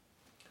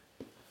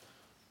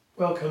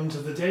Welcome to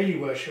the Daily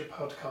Worship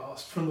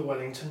Podcast from the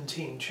Wellington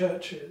Teen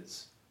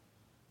Churches.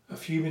 A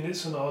few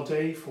minutes in our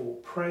day for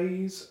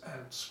praise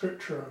and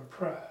scripture and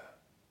prayer.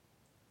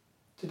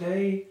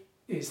 Today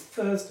is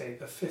Thursday,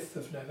 the 5th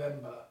of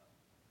November.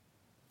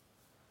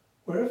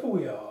 Wherever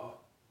we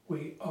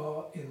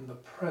are in the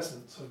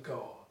presence of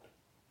God.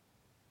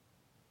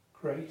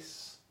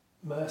 Grace,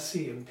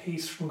 mercy and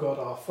peace from God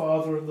our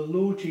Father and the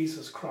Lord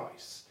Jesus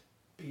Christ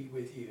be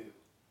with you.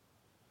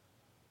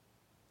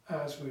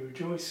 As we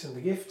rejoice in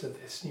the gift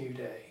of this new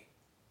day,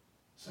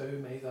 so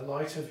may the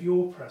light of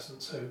your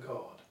presence, O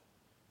God,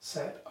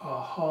 set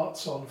our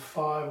hearts on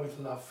fire with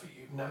love for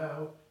you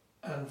now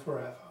and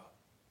forever.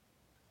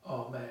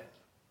 Amen.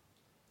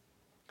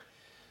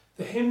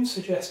 The hymn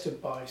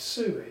suggested by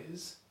Sue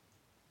is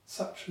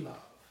Such Love.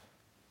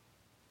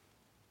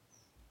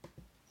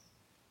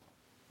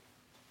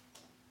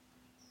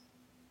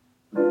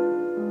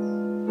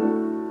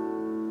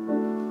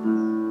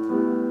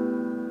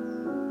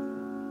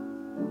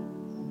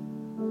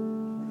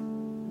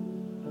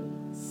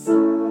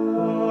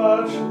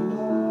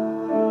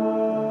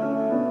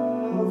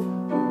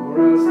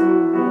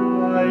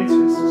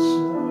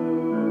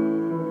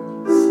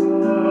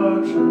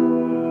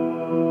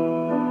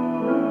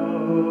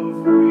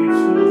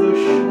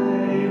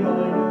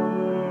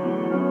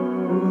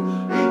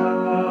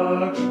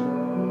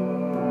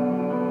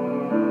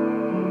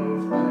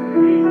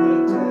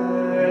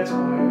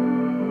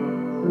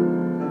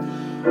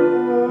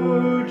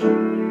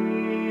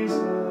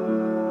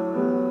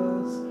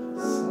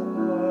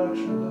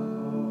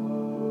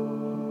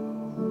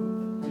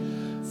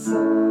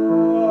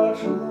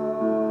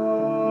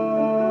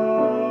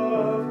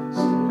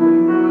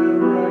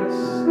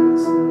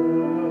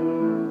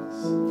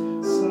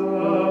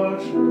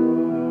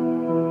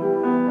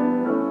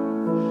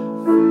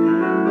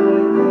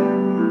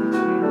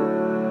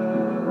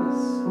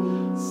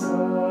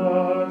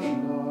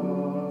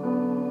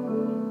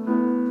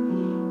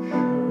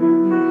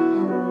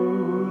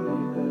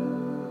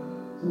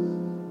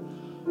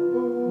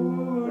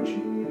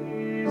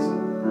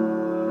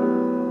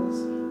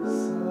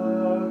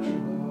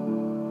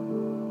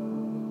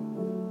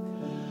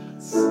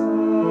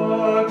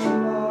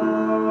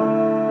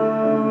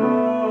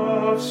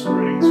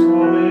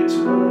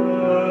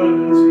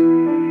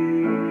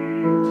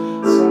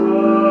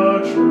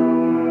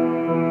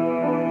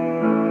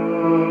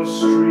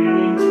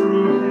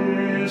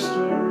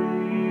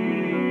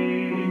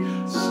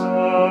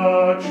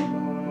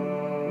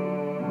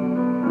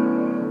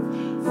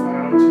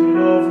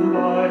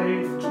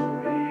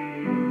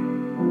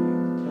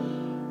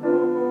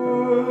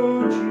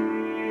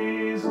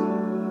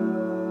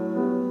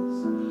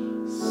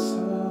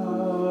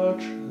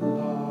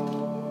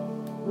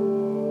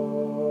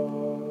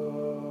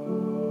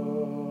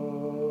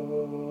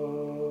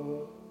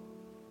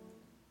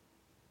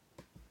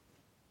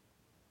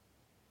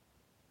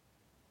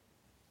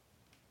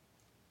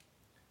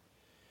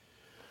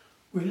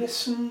 We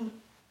listen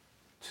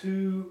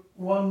to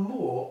one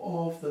more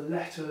of the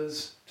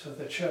letters to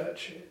the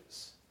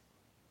churches.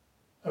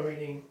 I'm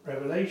reading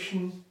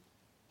Revelation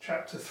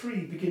chapter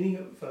 3, beginning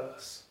at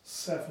verse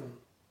 7.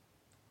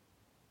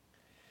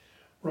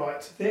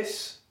 Write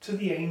this to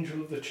the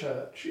angel of the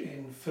church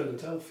in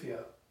Philadelphia.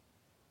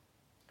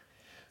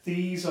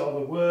 These are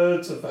the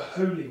words of the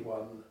Holy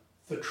One,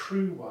 the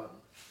true One,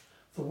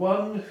 the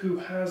one who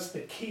has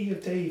the key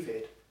of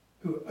David,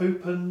 who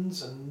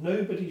opens and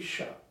nobody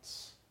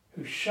shuts,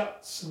 who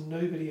shuts and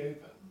nobody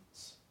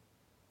opens.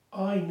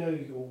 I know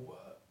your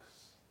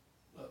works.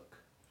 Look,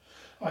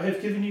 I have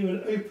given you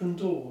an open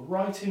door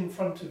right in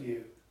front of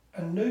you,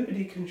 and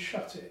nobody can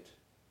shut it,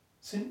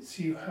 since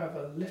you have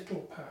a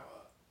little power.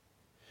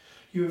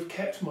 You have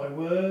kept my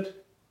word,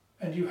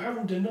 and you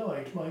haven't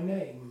denied my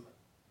name.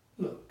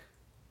 Look,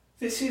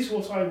 this is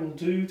what I will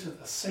do to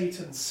the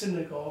Satan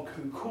synagogue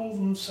who call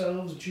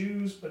themselves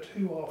Jews, but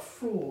who are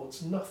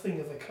frauds, nothing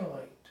of the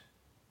kind.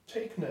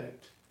 Take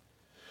note.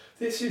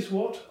 This is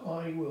what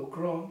I will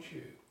grant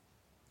you,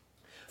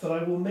 that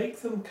I will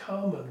make them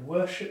come and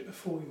worship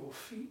before your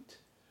feet,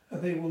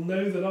 and they will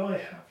know that I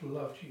have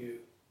loved you.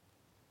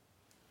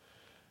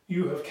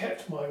 You have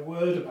kept my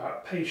word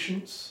about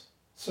patience,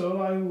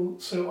 so I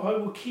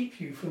will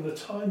keep you from the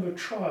time of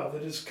trial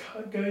that is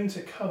going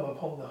to come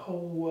upon the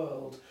whole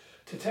world,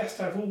 to test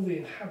out all the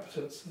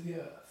inhabitants of the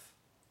earth.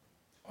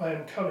 I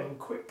am coming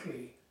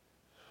quickly.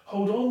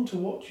 Hold on to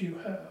what you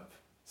have,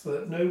 so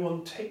that no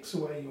one takes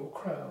away your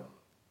crown.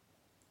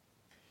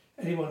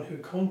 Anyone who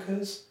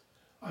conquers,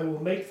 I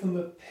will make them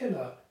a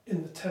pillar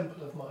in the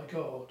temple of my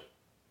God.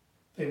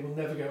 They will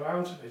never go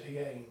out of it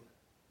again.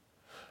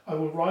 I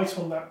will write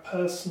on that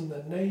person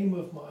the name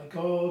of my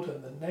God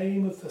and the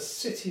name of the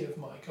city of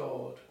my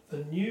God,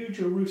 the new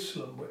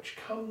Jerusalem which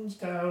comes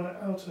down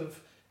out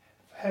of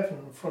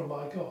heaven from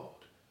my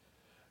God,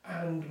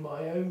 and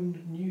my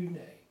own new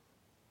name.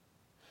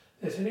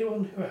 Let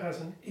anyone who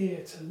has an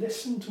ear to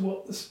listen to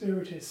what the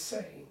Spirit is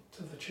saying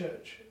to the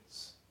churches.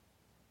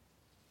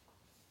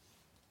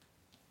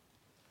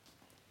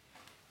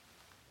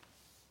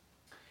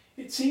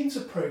 It seems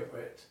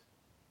appropriate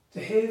to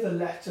hear the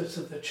letter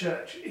to the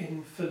church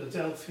in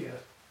Philadelphia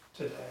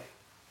today.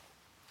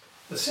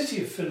 The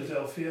city of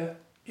Philadelphia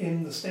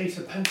in the state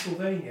of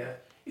Pennsylvania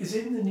is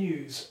in the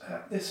news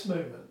at this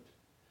moment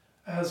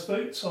as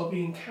votes are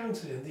being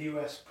counted in the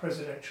US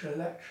presidential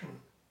election.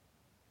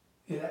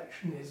 The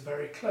election is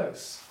very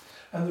close,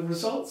 and the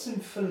results in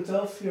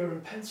Philadelphia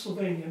and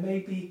Pennsylvania may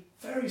be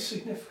very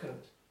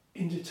significant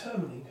in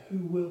determining who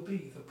will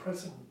be the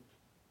president.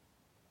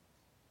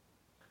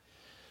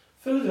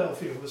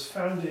 Philadelphia was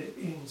founded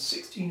in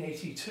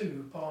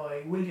 1682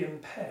 by William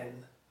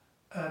Penn,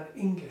 an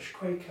English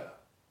Quaker.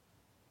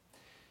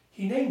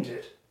 He named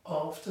it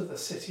after the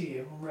city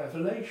in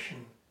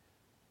Revelation.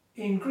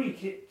 In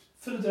Greek,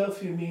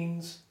 Philadelphia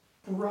means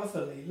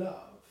brotherly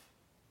love.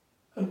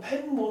 And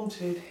Penn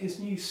wanted his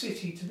new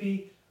city to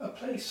be a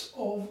place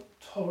of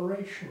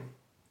toleration.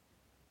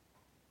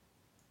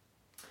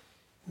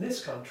 In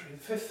this country,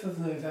 the 5th of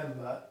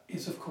November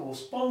is of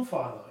course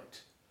bonfire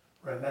night.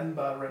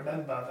 Remember,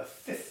 remember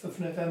the 5th of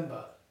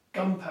November,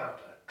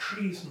 gunpowder,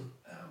 treason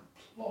and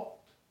plot.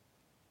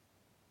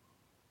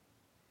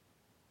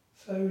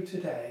 So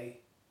today,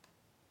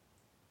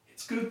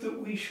 it's good that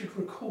we should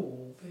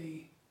recall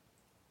the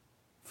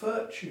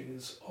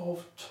virtues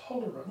of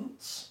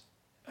tolerance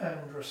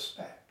and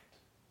respect.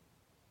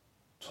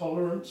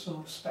 Tolerance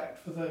and respect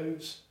for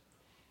those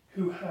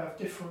who have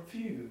different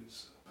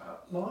views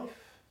about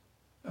life,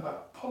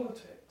 about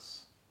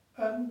politics,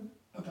 and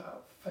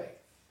about faith.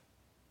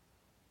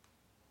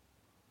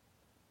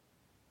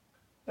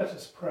 Let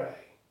us pray.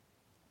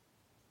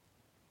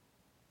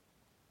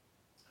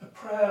 A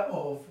prayer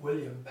of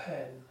William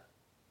Penn.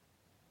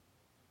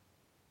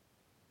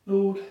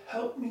 Lord,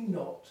 help me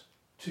not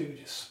to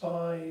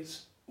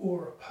despise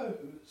or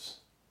oppose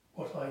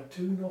what I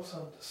do not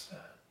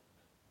understand.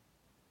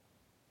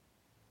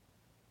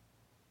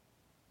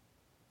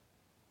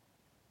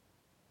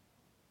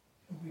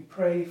 And we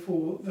pray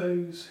for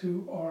those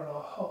who are in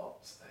our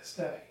hearts this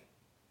day.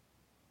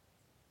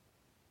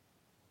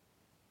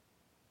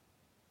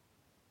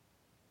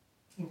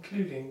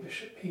 Including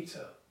Bishop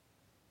Peter.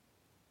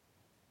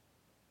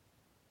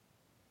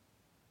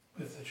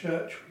 With the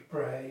church we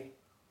pray,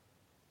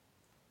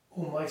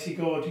 Almighty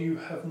God, you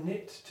have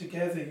knit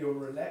together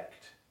your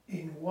elect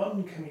in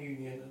one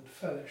communion and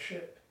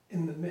fellowship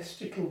in the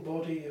mystical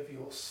body of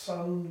your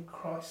Son,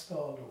 Christ our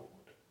Lord.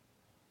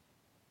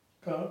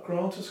 God,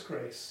 grant us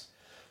grace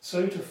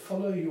so to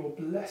follow your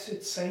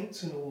blessed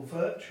saints in all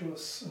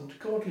virtuous and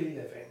godly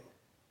living,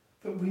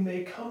 that we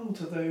may come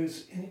to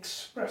those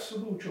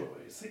inexpressible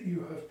joys that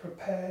you have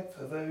prepared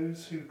for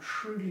those who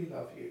truly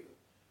love you,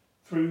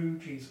 through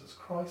Jesus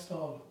Christ our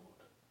Lord.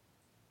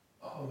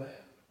 Amen.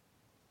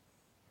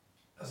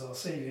 As our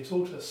Saviour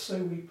taught us, so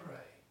we pray.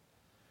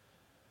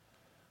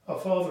 Our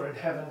Father in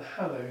heaven,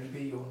 hallowed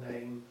be your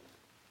name.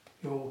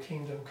 Your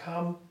kingdom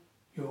come,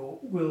 your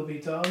will be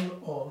done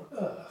on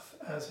earth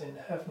as in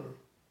heaven.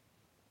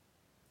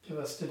 Give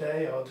us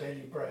today our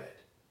daily bread.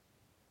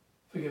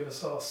 Forgive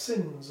us our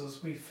sins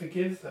as we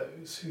forgive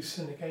those who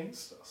sin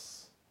against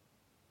us.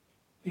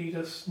 Lead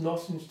us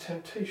not into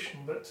temptation,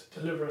 but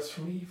deliver us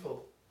from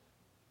evil.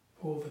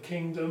 For the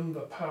kingdom,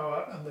 the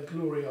power and the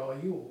glory are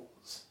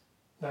yours,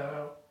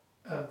 now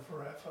and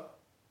forever.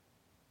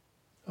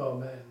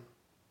 Amen.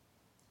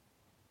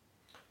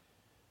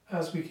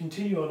 As we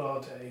continue on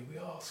our day, we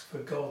ask for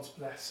God's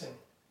blessing.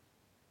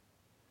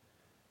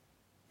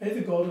 May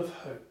the God of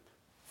hope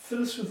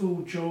fill us with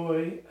all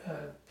joy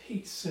and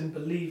peace in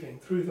believing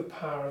through the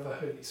power of the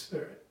Holy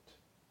Spirit.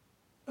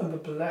 And the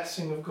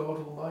blessing of God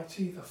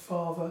Almighty, the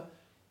Father,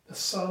 the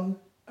Son,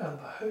 and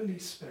the Holy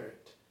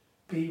Spirit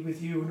be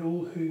with you and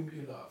all whom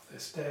you love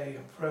this day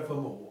and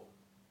forevermore.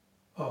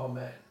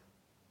 Amen.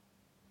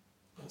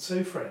 And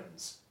so,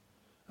 friends,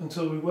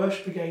 until we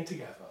worship again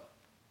together,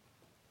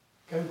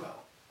 go well.